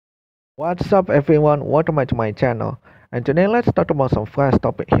What's up everyone, welcome back to my channel, and today let's talk about some fresh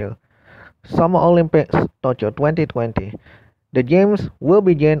topic here. Summer Olympics Tokyo 2020. The games will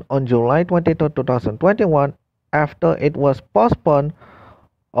begin on July 22, 2021 after it was postponed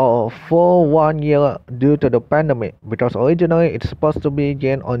for 1 year due to the pandemic because originally it's supposed to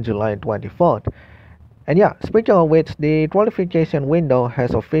begin on July 24th. And yeah, speaking of which, the qualification window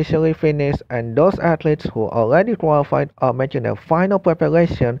has officially finished, and those athletes who already qualified are making their final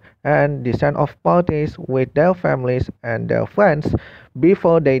preparation and the send off parties with their families and their friends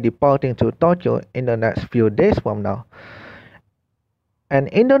before they departing to Tokyo in the next few days from now. And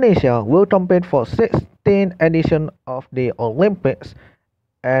Indonesia will compete for 16th edition of the Olympics,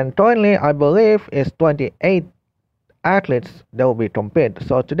 and currently I believe it's 28 athletes that will be compete.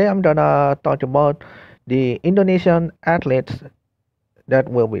 So today I'm gonna talk about the Indonesian athletes that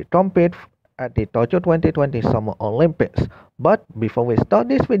will be compete at the Tokyo 2020 Summer Olympics. But before we start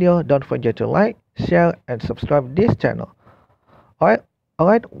this video, don't forget to like, share, and subscribe this channel.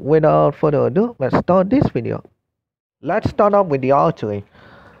 Alright, without further ado, let's start this video. Let's start off with the archery.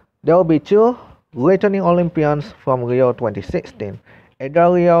 There will be two returning Olympians from Rio 2016,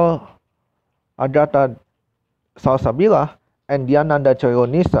 Edario Salsabila and Diananda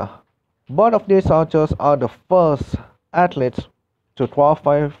Choyonisa. Both of these archers are the first athletes to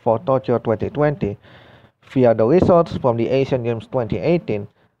qualify for Tokyo 2020 via the results from the Asian Games 2018.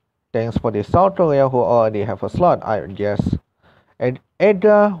 Thanks for the South Korea who already have a slot, I guess. And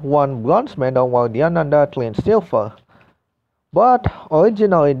Edgar won bronze medal while Diananda claimed silver. But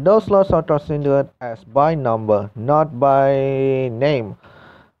originally those slots are considered as by number, not by name.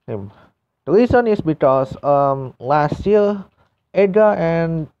 The reason is because last year Edgar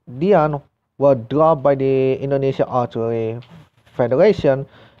and Dian were dropped by the Indonesia Archery Federation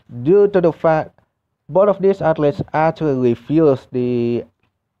due to the fact both of these athletes actually refused the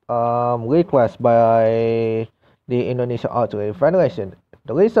request by the Indonesia Archery Federation.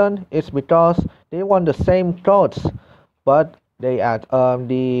 The reason is because they want the same coach, but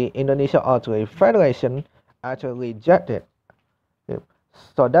the Indonesia Archery Federation actually rejected.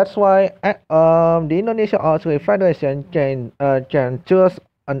 So that's why the Indonesia Archery Federation can choose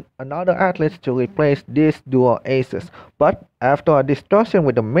another athlete to replace these dual aces. But after a discussion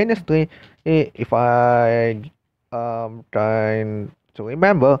with the ministry, if I trying to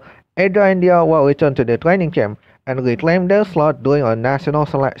remember, Edgar and India will return to the training camp and reclaim their slot during a national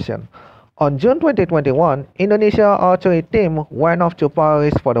selection. On June 2021, Indonesia archery team went off to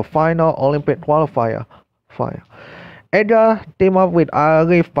Paris for the final Olympic qualifier. Edgar teamed up with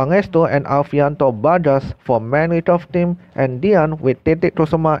Arif Pangestu and Alfianto Bagas for men recurve team, and Dian with Titik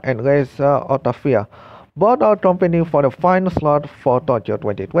Kusuma and Reza Otavia. Both are competing for the final slot for Tokyo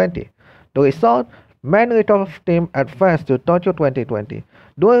 2020. The result, men recurve team advanced to Tokyo 2020.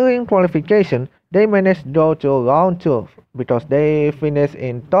 During qualification, they managed to go to round 2 because they finished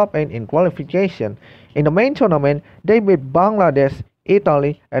in top 8 in qualification. In the main tournament, they beat Bangladesh,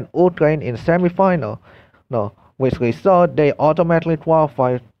 Italy, and Ukraine in semi-final. No, which result they automatically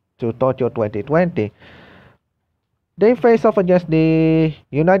qualified to Tokyo 2020. They faced off against the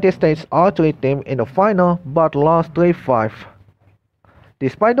United States archery team in the final but lost 3-5.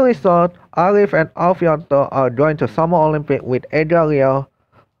 Despite the result, Arif and Alfianto are going to Summer Olympic with Edario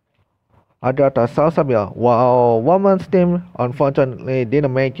Salsabila, while women's team unfortunately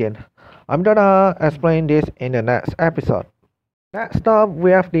didn't make it. I'm gonna explain this in the next episode. Next up,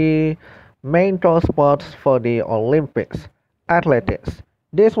 we have the main core sports for the Olympics. Athletics.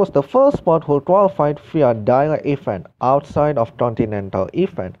 This was the first sport who qualified via direct event outside of continental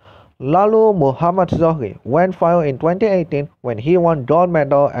event. Lalu Muhammad Zohri went viral in 2018 when he won gold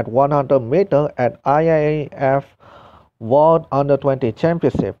medal at 100 meter at IAAF World Under 20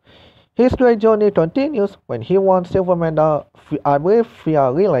 Championship. His great journey continues when he won silver medal, I believe,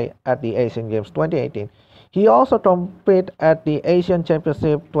 via relay at the Asian Games 2018. He also competed at the Asian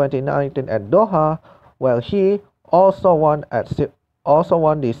Championship 2019 at Doha, where he also won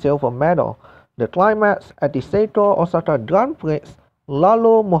the silver medal. The climax at the Seiko Osaka Grand Prix,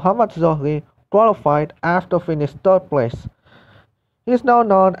 Lalu Muhammad Zohri qualified after finishing third place. He is now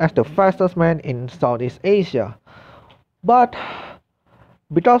known as the fastest man in Southeast Asia. But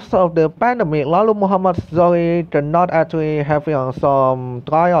because of the pandemic, Lalu Muhammad Zohri cannot actually have some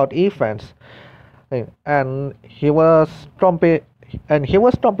tryout events. And he was compete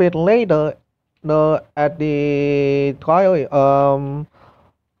later at the trial.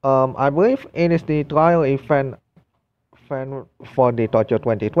 I believe it is the trial event for the Tokyo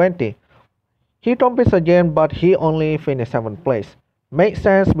 2020. He competes again, but he only finished 7th place. Makes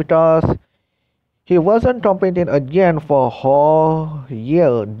sense because he wasn't competing again for a whole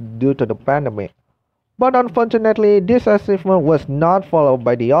year due to the pandemic. But unfortunately, this achievement was not followed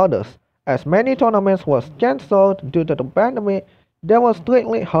by the others. As many tournaments was cancelled due to the pandemic, they was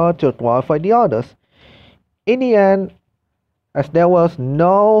strictly hard to qualify the others. In the end, as there was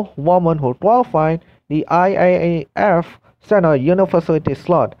no woman who qualified, the IAAF sent a university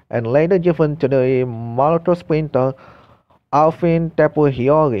slot and later given to the marathon sprinter Alvin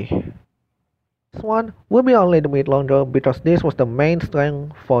Tepuhiori. This one will be a little bit longer because this was the main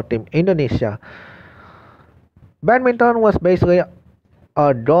strength for Team Indonesia. Badminton was basically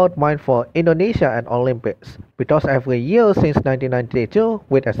a gold mine for Indonesia at Olympics because every year since 1992,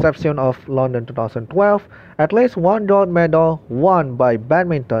 with exception of London 2012, at least one gold medal won by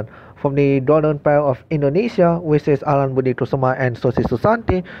badminton from the golden pair of Indonesia, which is Alan Budi Kusuma and Susi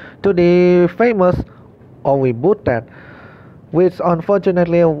Susanti, to the famous Owi Butet, which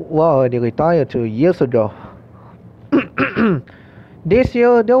unfortunately were already retired 2 years ago. This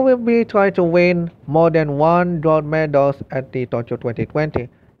year, they will be trying to win more than one gold medals at the Tokyo 2020,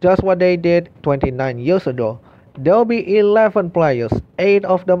 just what they did 29 years ago. There will be 11 players, 8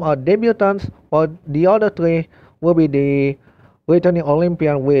 of them are debutants, while the other 3 will be the returning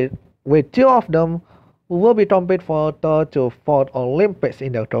Olympian with 2 of them who will be competing for 3rd to 4th Olympics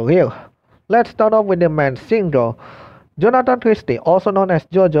in their career. Let's start off with the men's single. Jonathan Christie, also known as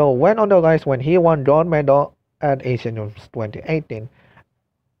Jojo, went on the rise when he won gold medal at Asian Games 2018.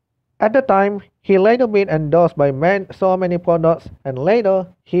 At the time, he later been endorsed by so many products and later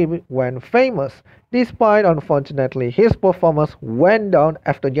he went famous, despite unfortunately his performance went down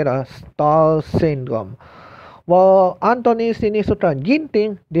after getting star syndrome. While Anthony Sinisutra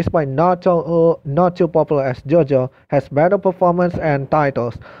Ginting, despite not too popular as Jojo, has better performance and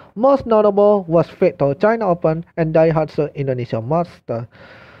titles. Most notable was Victor China Open and Daihatsu Indonesia Master.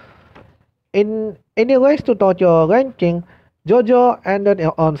 In the race to Tokyo ranking, Jojo ended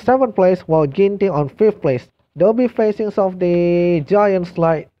on 7th place while Ginting on 5th place. They'll be facing some of the giants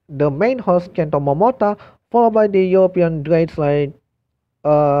like the main host Kento Momota, followed by the European greats like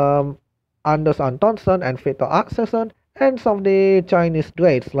Anders Antonsen and Victor Axelsen, and some of the Chinese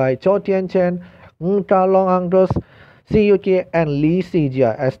greats like Chou Tianchen, Ng Long Andros, Si Yuqi, and Li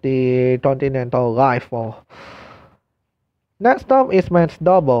Xijia as the continental rival. Next up is men's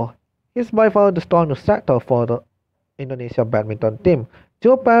double. It's by far the strongest sector for the Indonesia badminton team.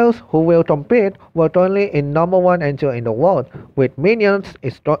 2 pairs who will compete were currently in number 1 and 2 in the world, with Minions,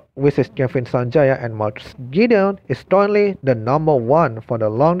 which is Kevin Sanjaya, and Marcus Gideon is currently the number 1 for the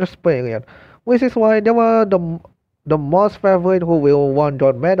longest period, which is why they were the most favorite who will win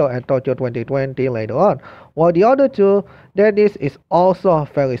gold medal at Tokyo 2020 later on, while the other 2, Dennis is also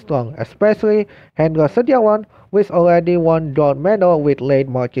very strong, especially Hendra Setiawan, which already won gold medal with late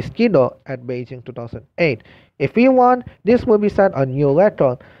Marquis Kido at Beijing 2008. If he won, this will be set a new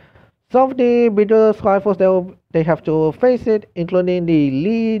record. Some of the biggest rivals they have to face it, including the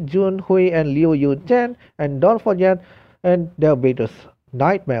Lee Junhui and Liu Yuchen, and don't forget their biggest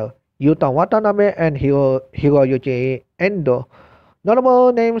nightmare, Yuta Watanabe and Hiroyuki Endo.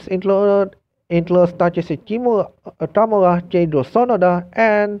 Notable names include Takeshi Tamura, Keiju Sonoda,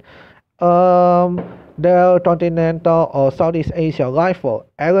 and their continental or Southeast Asia rival,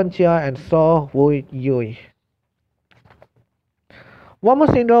 Aaron Chia and So Woo Yui.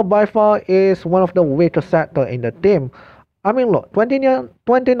 Women's single by far is one of the weakest sector in the team. I mean, look,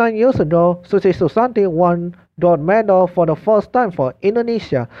 29 years ago, Susi Susanti won gold medal for the first time for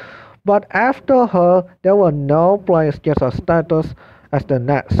Indonesia. But after her, there were no players get her status as the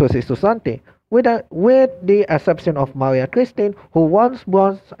next Susi Susanti, with the exception of Maria Christine, who won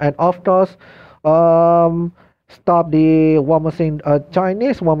bronze and of course stopped the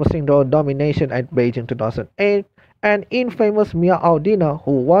Chinese women's single domination at Beijing 2008, and infamous Mia Audina,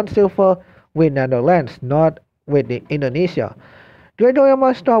 who won silver with Netherlands, not with the Indonesia. Gregoria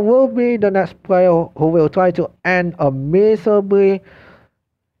Maestra will be the next player who will try to end a miserably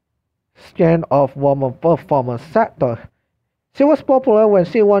scan of women performance sector. She was popular when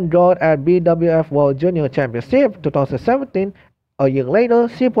she won gold at BWF World Junior Championship 2017. A year later,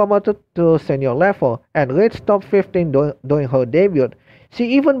 she promoted to senior level and reached top 15 during her debut. She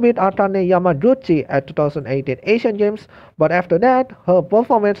even beat Akane Yamaguchi at 2018 Asian Games, but after that, her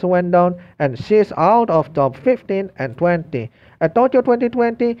performance went down and she's out of top 15 and 20. At Tokyo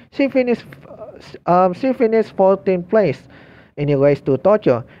 2020, she finished 14th place in the race to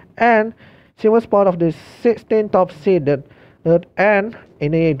Tokyo, and she was part of the 16 top seeded, and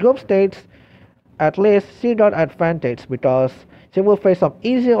in the group stage, at least she got advantage because she will face some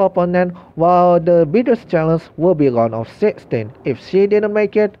easier opponent, while the biggest challenge will be round of 16. If she didn't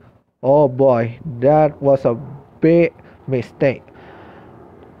make it, oh boy, that was a big mistake.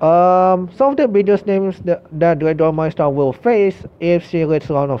 Some of the biggest names that Great Master will face if she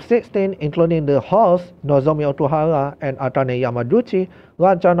reaches round of 16, including the host Nozomi Otohara and Atane Yamaguchi,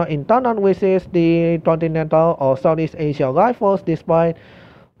 Rancana Intanon versus the Continental or Southeast Asia rivals. Despite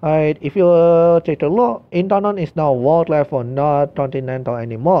if you take a look, Intanon is now world level, not continental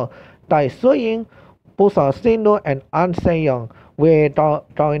anymore. Tai Suying, Pusa Sindhu, and An Se-young, with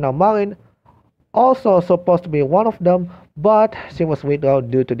Tarina Marin also supposed to be one of them, but she was withdrawn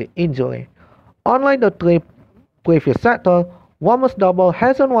due to the injury. Unlike the three previous sectors, women's double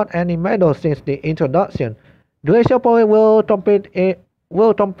hasn't won any medals since the introduction. Gracia Poli will compete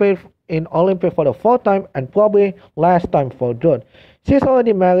in Olympics for the fourth time and probably last time for good. She's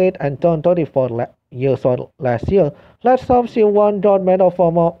already married and turned 34 years old last year. Let's hope she won gold medal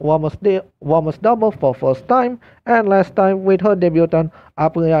for women's double for first time and last time with her debutant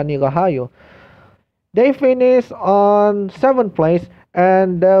Apriliani Rahayu. They finished on 7th place,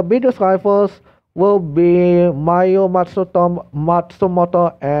 and the biggest rivals will be Mayu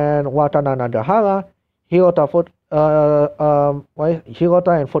Matsumoto and Watana Nagahara, Hirota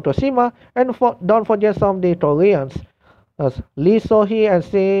and Fukushima, and don't forget some of the Koreans, as Lee So-hee and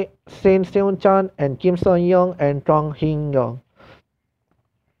Shin Seung-chan and Kim Seon-young and Chung Hin-young.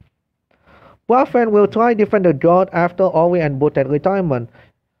 Boyfriend will try defend the gold after Ori and Butet retirement.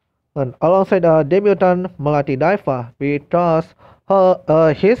 And alongside debutant Melati Daifa, because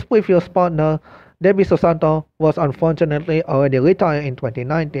his previous partner Debbie Susanto was unfortunately already retired in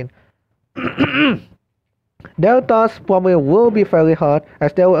 2019. Their task probably will be very hard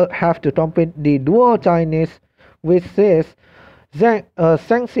as they will have to compete the duo Chinese, which is Zheng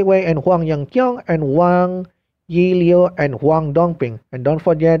Siwei and Huang Yangqiang and Wang Yiliu and Huang Dongping. And don't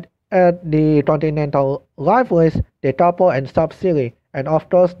forget at the continental rivalries, the couple and sub-series, and of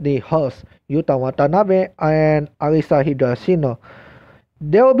course the hosts, Yuta Watanabe and Arisa Higashino.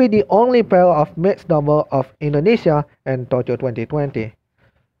 They will be the only pair of mixed double of Indonesia and Tokyo 2020.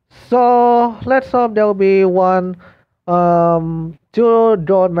 So let's hope there will be two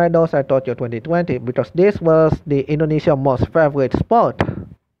gold medals at Tokyo 2020 because this was the Indonesia most favorite sport,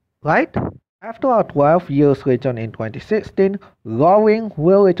 right? After a 12 years return in 2016, rowing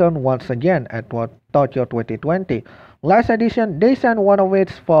will return once again at Tokyo 2020. Last edition, they sent one of it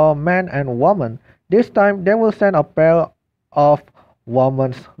for men and women. This time, they will send a pair of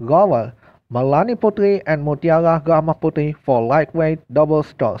women's rowers, Malani Putri and Mutiara Ramaputri, for lightweight double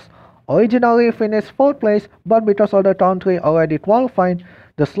sculls. Originally finished 4th place, but because of the country already qualified,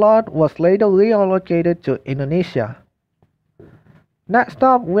 the slot was later reallocated to Indonesia. Next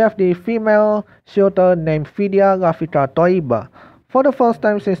up, we have the female shooter named Vidya Rafika Toiba. For the first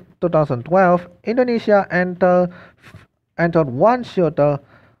time since 2012, Indonesia entered one shooter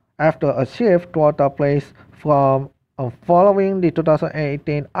after a shift quota place from following the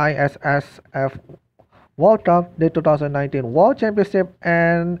 2018 ISSF World Cup, the 2019 World Championship,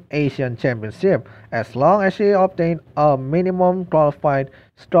 and Asian Championship, as long as she obtained a minimum qualified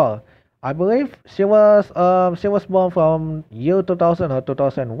score. I believe she was born from year 2000 or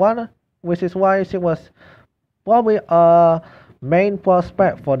 2001, which is why she was probably a main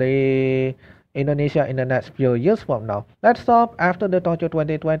prospect for the Indonesia in the next few years from now. Let's hope after the Tokyo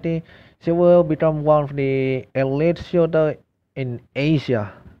 2020, she will become one of the elite shooters in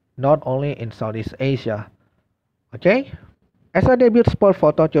Asia, not only in Southeast Asia. Okay? As a debut sport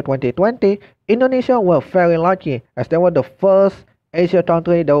for Tokyo 2020, Indonesia were very lucky as they were the first Asia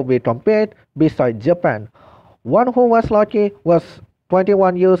country that will be compete besides Japan. One who was lucky was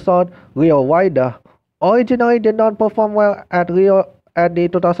 21 years old Rio Waida. Originally did not perform well at the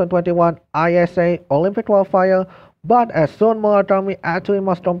 2021 ISA Olympic qualifier, but as soon Murakami actually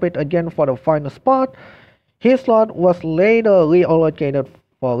must compete again for the final spot, his slot was later reallocated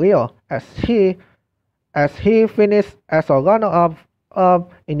for Rio as he finished as a runner-up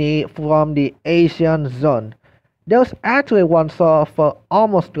from the Asian zone. There was actually one surfer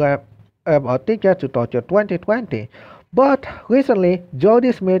almost grabbed a ticket to Tokyo 2020. But recently,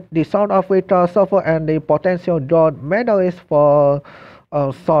 Jody Smith, the South Africa surfer and the potential gold medalist for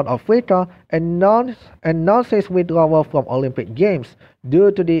South Africa, announced his withdrawal from Olympic Games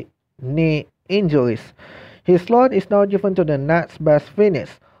due to the knee injuries. His slot is now given to the next best finish.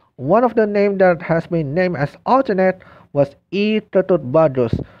 One of the names that has been named as alternate was Ketut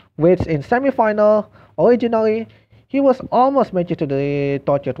Bagus, which in semi-final originally he was almost made it to the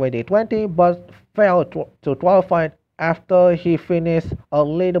Tokyo 2020 but failed to qualify after he finished a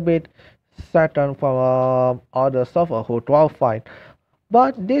little bit second from other surfer who qualified.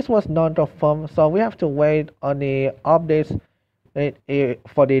 But this was not confirmed, so we have to wait on the updates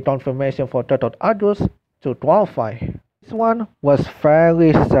for the confirmation for Ketut Bagus to qualify. This one was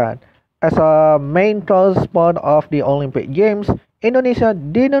very sad. As a main tour sport of the Olympic Games, Indonesia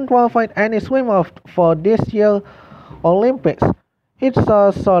didn't qualify any swimmer for this year's Olympics. It's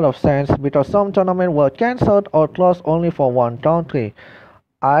a sort of sense because some tournaments were cancelled or closed only for one country.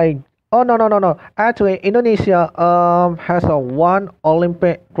 I oh no. Actually, Indonesia has a one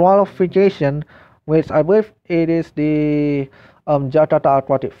Olympic qualification, which I believe it is the Jakarta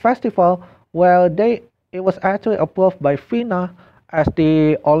Aquatic Festival, where they it was actually approved by FINA as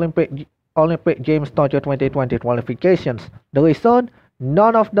the Olympic Games Tokyo 2020 qualifications. The result,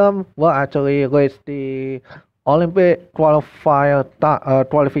 none of them will actually reach the Olympic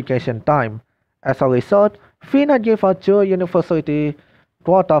qualification time. As a result, FINA gave a two university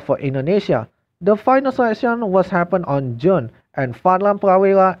quota for Indonesia. The final selection was happened on June, and Fadlan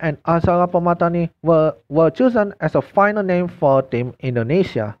Prawira and Azara Pematani were chosen as a final name for Team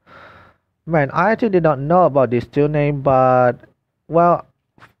Indonesia. Man, I actually did not know about these two names, but well,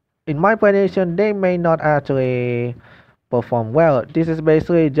 in my prediction, they may not actually perform well. This is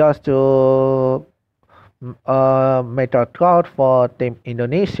basically just to make a crowd for Team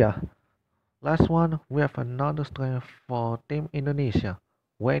Indonesia. Last one, we have another strength for Team Indonesia,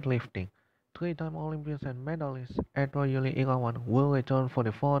 weightlifting. Three-time Olympians and medalist Eko Yuli Irawan will return for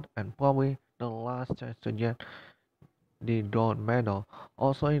the fourth and probably the last chance to get the gold medal.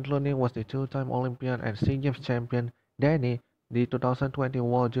 Also including was the two-time Olympian and SEA Games champion Danny, the 2020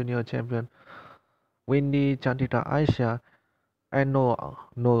 World Junior champion Windy Chandita Aisha, and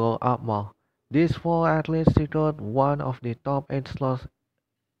Nurul Akmal. These four athletes secured one of the top 8 slots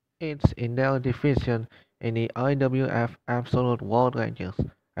it's in their division in the IWF Absolute World Rankings,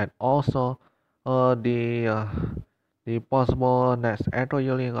 and also the possible next Eto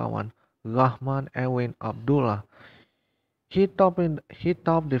Yulirawan, Rahman Erwin Abdullah. He topped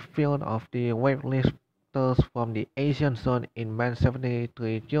the field of the weightlifters from the Asian zone in men's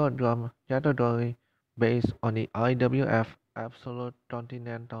 73 kg category based on the IWF Absolute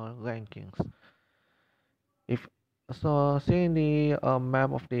Continental Rankings. If so, seeing the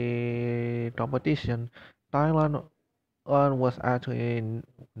map of the competition, Thailand was actually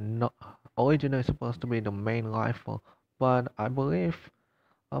not originally supposed to be the main rival, but I believe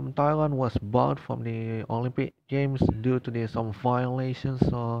Thailand was barred from the Olympic Games due to some violations.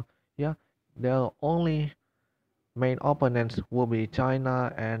 So yeah, their only main opponents will be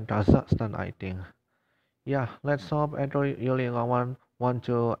China and Kazakhstan, I think. Yeah, let's hope Andrew Yuliawan want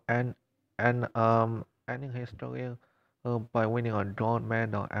to ending his career by winning a gold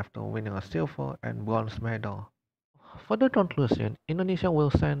medal after winning a silver and bronze medal. For the conclusion, Indonesia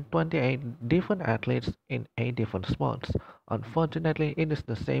will send 28 different athletes in 8 different sports. Unfortunately, it is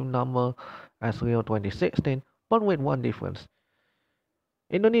the same number as Rio 2016, but with one difference.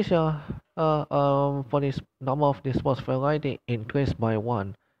 Indonesia, for this number of the sports variety increased by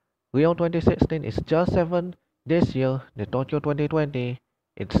one. Rio 2016 is just 7. This year, the Tokyo 2020,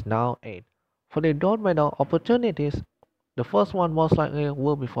 it's now 8. For the gold medal opportunities, the first one most likely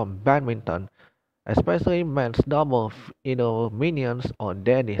will be from badminton, especially men's double, either minions or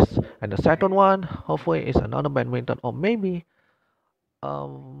daddies. And the second one, hopefully, is another badminton, or maybe,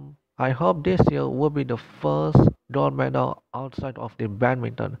 I hope this year will be the first gold medal outside of the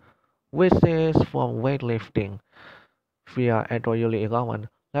badminton, which is from weightlifting via Eko Yuli Irawan.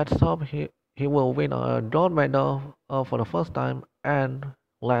 Let's hope he will win a gold medal for the first time and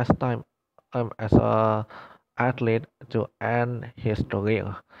last time as a athlete to end his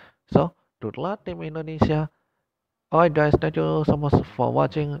career. So good luck Team Indonesia. Alright guys, thank you so much for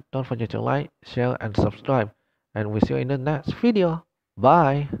watching. Don't forget to like, share and subscribe. And we see you in the next video.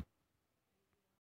 Bye.